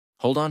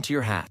Hold on to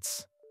your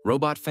hats.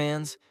 Robot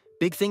fans,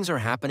 big things are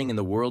happening in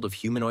the world of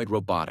humanoid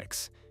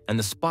robotics, and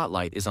the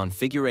spotlight is on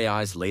Figure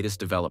AI's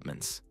latest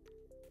developments.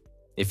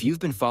 If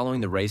you've been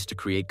following the race to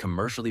create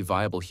commercially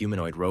viable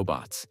humanoid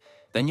robots,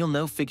 then you'll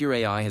know Figure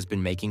AI has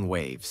been making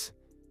waves.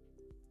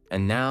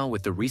 And now,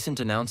 with the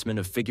recent announcement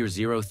of Figure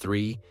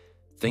 03,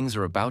 things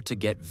are about to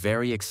get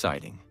very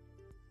exciting.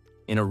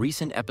 In a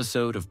recent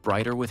episode of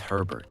Brighter with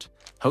Herbert,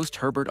 host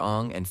Herbert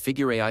Ong and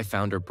Figure AI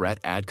founder Brett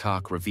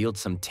Adcock revealed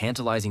some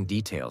tantalizing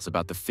details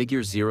about the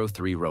Figure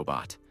 03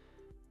 robot.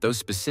 Though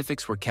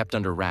specifics were kept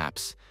under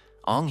wraps,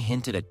 Ong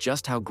hinted at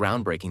just how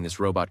groundbreaking this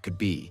robot could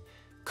be,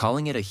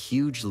 calling it a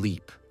huge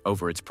leap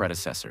over its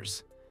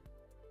predecessors.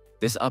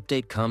 This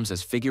update comes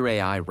as Figure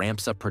AI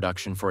ramps up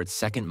production for its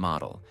second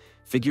model,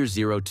 Figure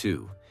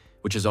 02,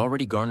 which has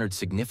already garnered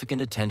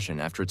significant attention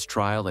after its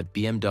trial at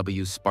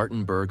BMW's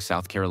Spartanburg,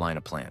 South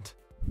Carolina plant.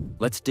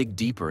 Let's dig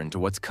deeper into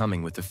what's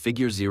coming with the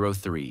Figure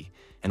 03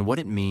 and what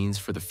it means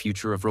for the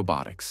future of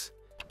robotics.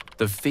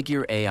 The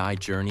Figure AI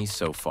journey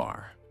so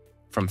far,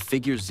 from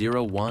Figure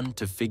 01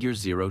 to Figure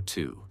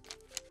 02.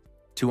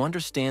 To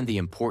understand the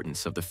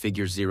importance of the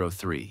Figure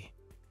 03,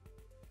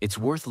 it's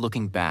worth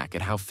looking back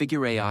at how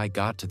Figure AI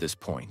got to this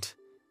point.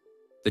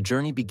 The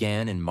journey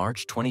began in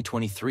March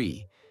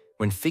 2023,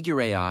 when Figure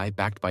AI,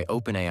 backed by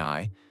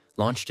OpenAI,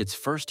 launched its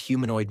first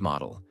humanoid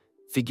model,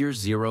 Figure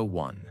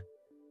 01.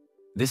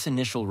 This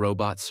initial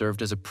robot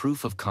served as a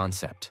proof of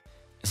concept,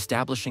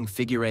 establishing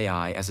Figure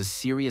AI as a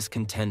serious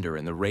contender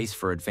in the race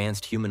for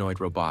advanced humanoid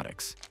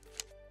robotics.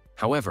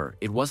 However,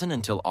 it wasn't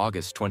until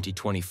August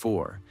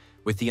 2024,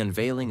 with the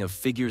unveiling of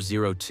Figure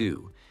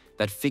 02,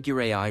 that Figure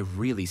AI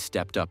really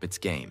stepped up its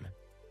game.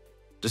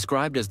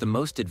 Described as the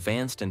most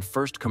advanced and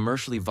first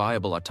commercially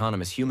viable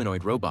autonomous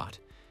humanoid robot,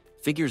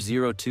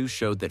 Figure 02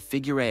 showed that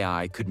Figure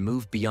AI could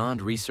move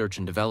beyond research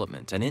and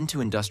development and into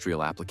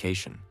industrial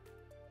application.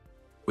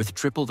 With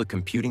triple the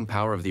computing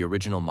power of the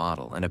original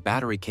model and a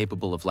battery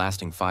capable of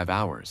lasting 5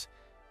 hours,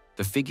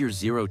 the Figure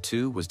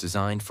 02 was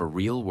designed for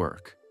real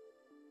work.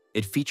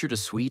 It featured a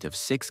suite of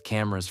 6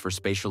 cameras for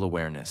spatial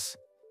awareness,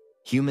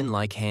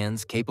 human-like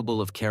hands capable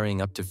of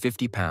carrying up to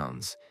 50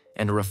 pounds,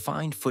 and a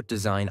refined foot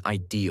design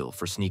ideal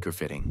for sneaker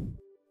fitting.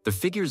 The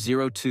Figure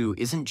 02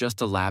 isn't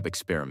just a lab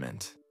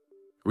experiment.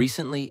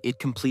 Recently, it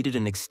completed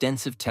an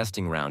extensive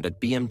testing round at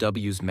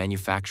BMW's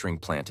manufacturing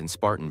plant in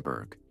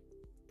Spartanburg,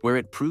 where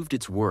it proved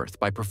its worth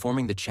by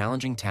performing the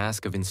challenging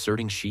task of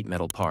inserting sheet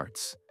metal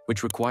parts,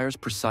 which requires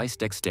precise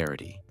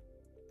dexterity.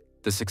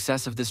 The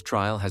success of this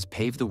trial has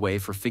paved the way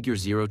for Figure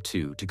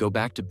 02 to go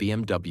back to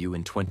BMW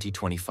in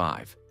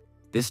 2025,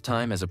 this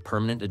time as a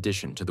permanent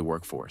addition to the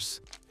workforce.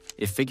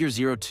 If Figure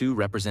 02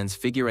 represents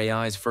Figure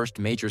AI's first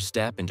major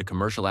step into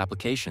commercial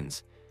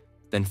applications,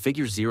 then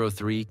Figure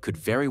 03 could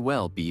very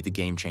well be the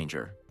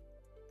game-changer.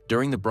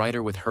 During the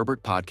Brighter with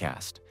Herbert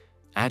podcast,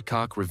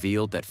 Adcock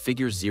revealed that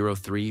Figure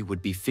 03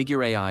 would be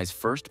Figure AI's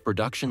first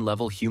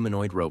production-level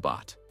humanoid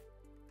robot.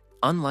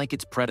 Unlike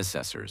its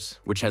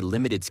predecessors, which had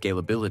limited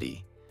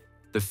scalability,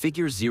 the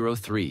Figure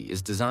 03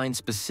 is designed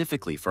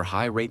specifically for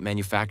high-rate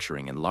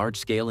manufacturing and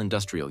large-scale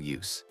industrial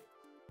use.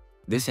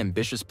 This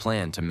ambitious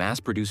plan to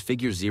mass-produce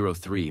Figure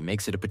 03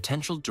 makes it a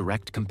potential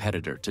direct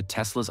competitor to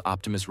Tesla's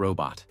Optimus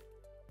robot.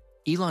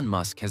 Elon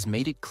Musk has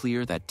made it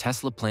clear that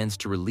Tesla plans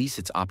to release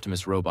its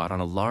Optimus robot on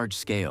a large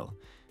scale,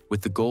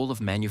 with the goal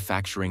of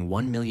manufacturing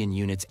 1 million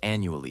units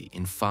annually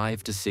in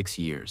 5 to 6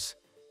 years.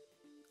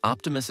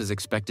 Optimus is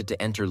expected to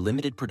enter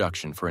limited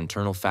production for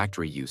internal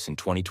factory use in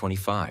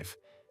 2025,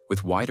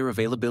 with wider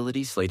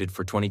availability slated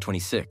for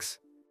 2026.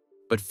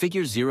 But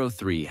Figure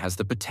 03 has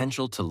the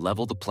potential to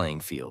level the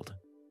playing field.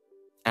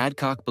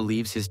 Adcock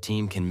believes his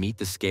team can meet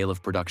the scale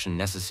of production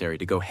necessary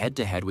to go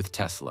head-to-head with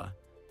Tesla,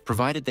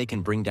 provided they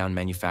can bring down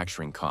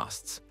manufacturing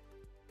costs.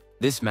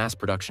 This mass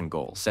production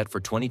goal, set for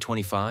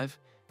 2025,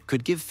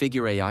 could give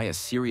Figure AI a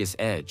serious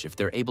edge if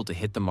they're able to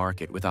hit the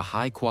market with a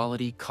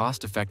high-quality,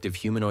 cost-effective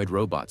humanoid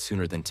robot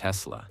sooner than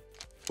Tesla.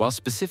 While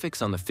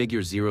specifics on the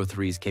Figure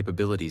 03's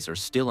capabilities are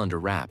still under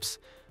wraps,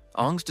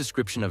 Ong's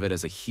description of it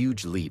as a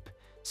huge leap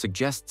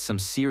suggests some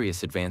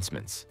serious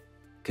advancements.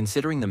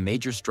 Considering the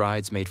major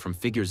strides made from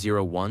Figure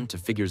 01 to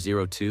Figure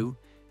 02,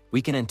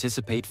 we can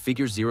anticipate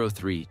Figure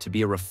 03 to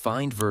be a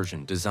refined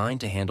version designed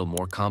to handle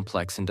more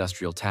complex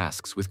industrial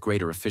tasks with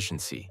greater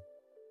efficiency.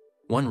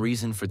 One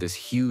reason for this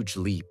huge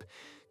leap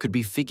could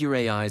be Figure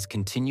AI's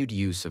continued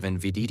use of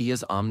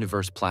NVIDIA's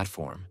Omniverse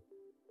platform,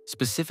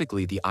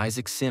 specifically the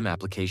Isaac Sim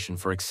application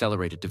for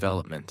accelerated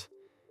development.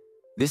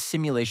 This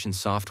simulation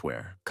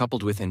software,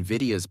 coupled with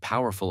NVIDIA's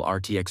powerful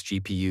RTX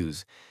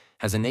GPUs,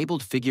 has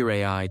enabled Figure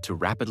AI to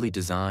rapidly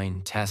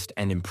design, test,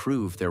 and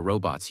improve their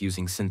robots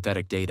using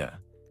synthetic data.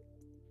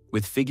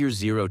 With Figure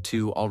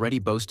 02 already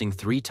boasting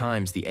 3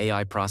 times the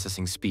AI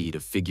processing speed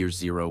of Figure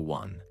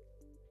 01.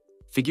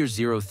 Figure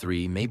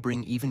 03 may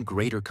bring even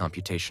greater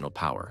computational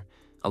power,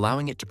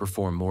 allowing it to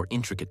perform more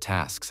intricate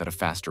tasks at a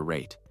faster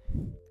rate.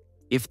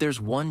 If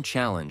there's one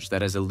challenge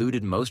that has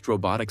eluded most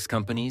robotics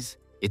companies,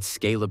 it's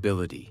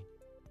scalability.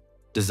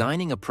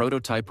 Designing a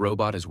prototype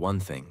robot is one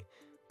thing,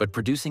 But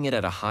producing it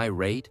at a high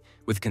rate,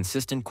 with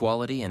consistent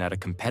quality and at a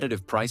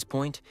competitive price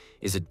point,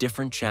 is a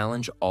different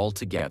challenge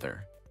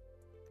altogether.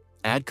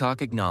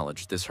 Adcock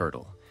acknowledged this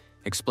hurdle,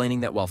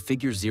 explaining that while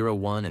Figure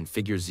 01 and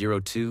Figure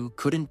 02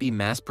 couldn't be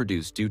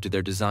mass-produced due to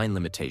their design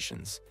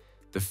limitations,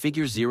 the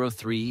Figure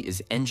 03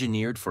 is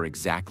engineered for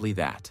exactly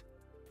that.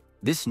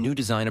 This new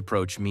design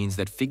approach means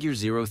that Figure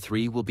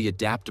 03 will be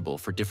adaptable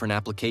for different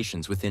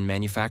applications within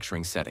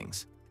manufacturing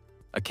settings,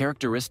 a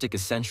characteristic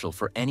essential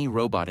for any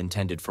robot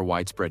intended for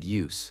widespread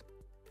use.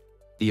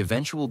 The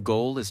eventual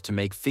goal is to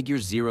make Figure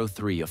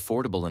 03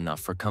 affordable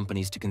enough for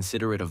companies to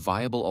consider it a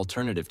viable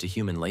alternative to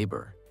human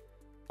labor,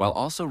 while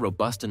also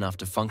robust enough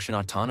to function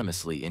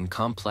autonomously in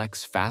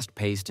complex,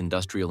 fast-paced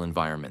industrial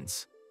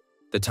environments.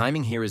 The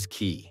timing here is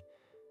key.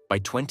 By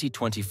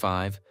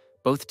 2025,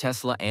 both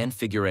Tesla and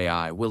Figure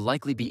AI will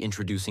likely be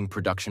introducing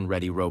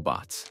production-ready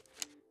robots.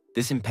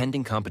 This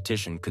impending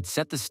competition could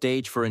set the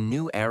stage for a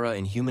new era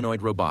in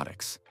humanoid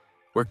robotics,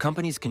 where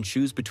companies can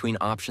choose between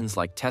options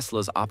like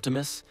Tesla's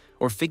Optimus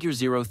or Figure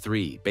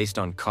 03 based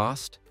on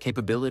cost,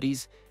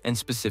 capabilities, and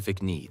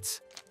specific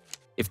needs.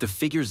 If the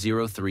Figure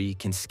 03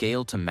 can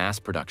scale to mass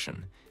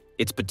production,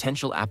 its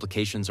potential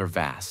applications are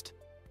vast.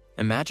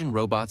 Imagine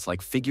robots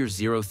like Figure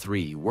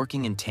 03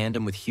 working in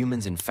tandem with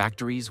humans in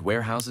factories,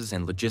 warehouses,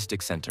 and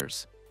logistics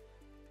centers.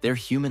 Their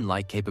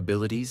human-like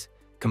capabilities,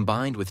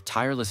 combined with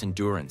tireless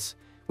endurance,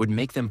 would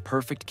make them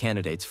perfect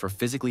candidates for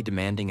physically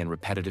demanding and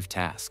repetitive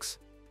tasks.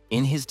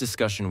 In his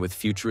discussion with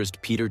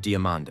futurist Peter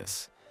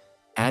Diamandis,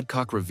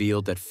 Adcock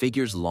revealed that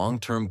Figure's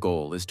long-term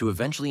goal is to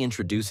eventually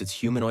introduce its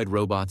humanoid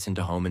robots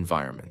into home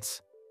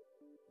environments.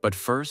 But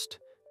first,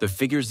 the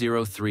Figure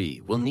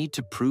 03 will need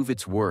to prove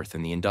its worth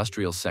in the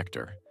industrial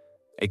sector,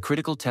 a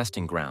critical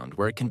testing ground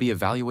where it can be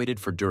evaluated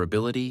for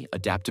durability,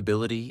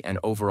 adaptability, and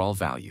overall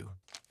value.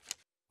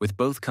 With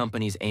both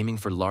companies aiming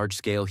for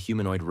large-scale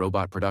humanoid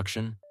robot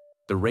production,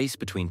 the race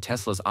between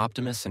Tesla's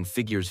Optimus and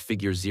Figure's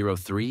Figure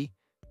 03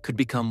 could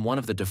become one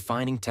of the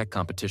defining tech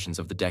competitions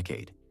of the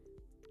decade.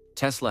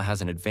 Tesla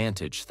has an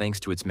advantage thanks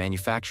to its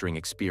manufacturing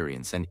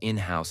experience and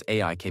in-house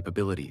AI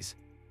capabilities,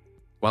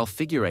 while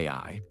Figure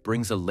AI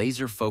brings a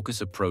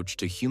laser-focused approach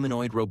to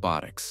humanoid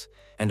robotics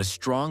and a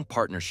strong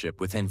partnership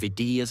with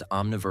NVIDIA's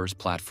Omniverse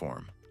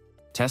platform.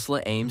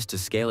 Tesla aims to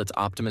scale its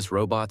Optimus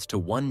robots to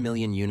 1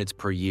 million units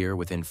per year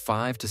within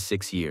 5 to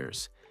 6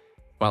 years,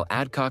 while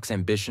Adcock's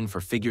ambition for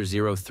Figure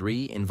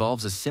 03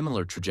 involves a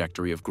similar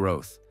trajectory of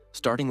growth,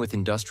 starting with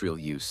industrial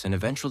use and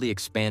eventually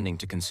expanding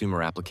to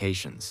consumer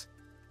applications.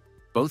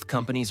 Both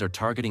companies are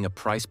targeting a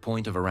price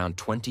point of around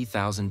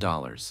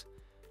 $20,000,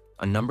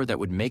 a number that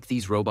would make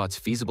these robots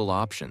feasible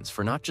options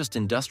for not just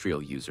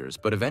industrial users,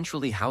 but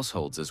eventually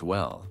households as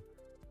well.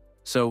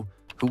 So,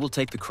 who will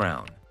take the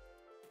crown?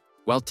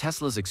 While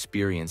Tesla's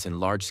experience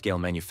in large-scale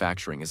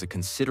manufacturing is a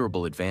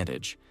considerable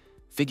advantage,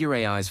 Figure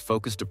AI's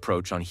focused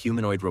approach on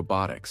humanoid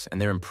robotics and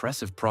their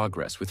impressive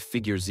progress with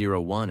Figure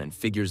 01 and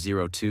Figure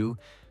 02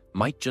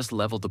 might just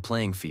level the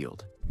playing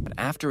field. But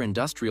after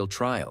industrial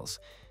trials,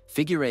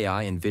 Figure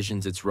AI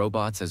envisions its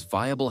robots as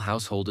viable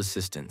household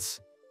assistants.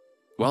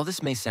 While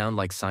this may sound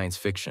like science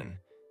fiction,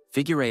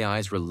 Figure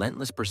AI's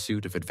relentless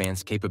pursuit of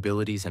advanced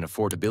capabilities and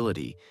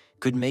affordability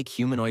could make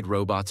humanoid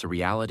robots a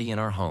reality in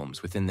our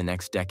homes within the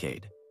next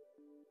decade.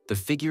 The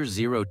Figure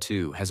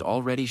 02 has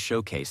already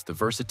showcased the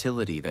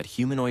versatility that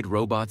humanoid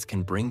robots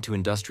can bring to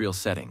industrial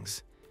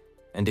settings.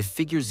 And if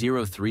Figure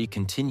 03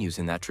 continues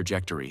in that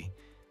trajectory,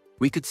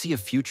 we could see a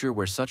future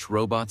where such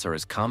robots are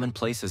as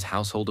commonplace as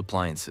household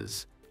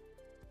appliances.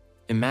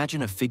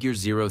 Imagine a Figure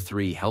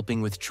 03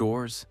 helping with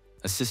chores,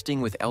 assisting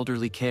with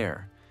elderly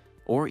care,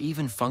 or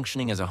even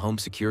functioning as a home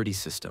security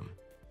system.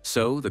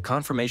 So, the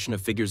confirmation of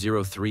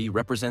Figure 03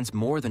 represents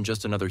more than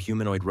just another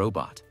humanoid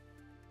robot.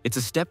 It's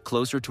a step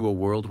closer to a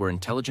world where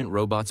intelligent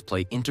robots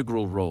play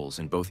integral roles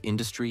in both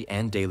industry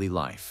and daily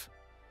life.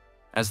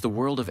 As the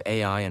world of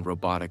AI and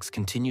robotics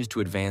continues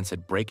to advance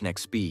at breakneck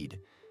speed,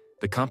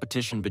 the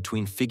competition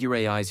between Figure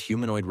AI's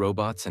humanoid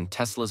robots and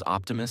Tesla's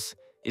Optimus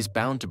is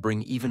bound to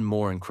bring even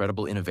more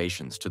incredible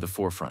innovations to the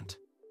forefront.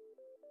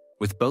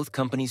 With both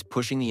companies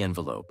pushing the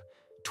envelope,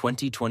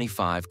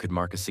 2025 could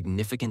mark a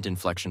significant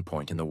inflection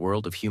point in the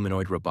world of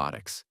humanoid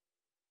robotics.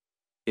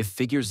 If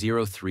Figure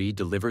 03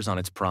 delivers on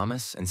its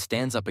promise and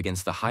stands up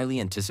against the highly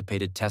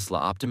anticipated Tesla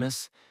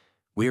Optimus,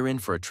 we're in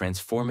for a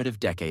transformative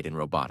decade in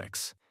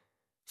robotics.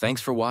 Thanks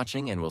for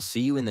watching, and we'll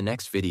see you in the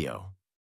next video.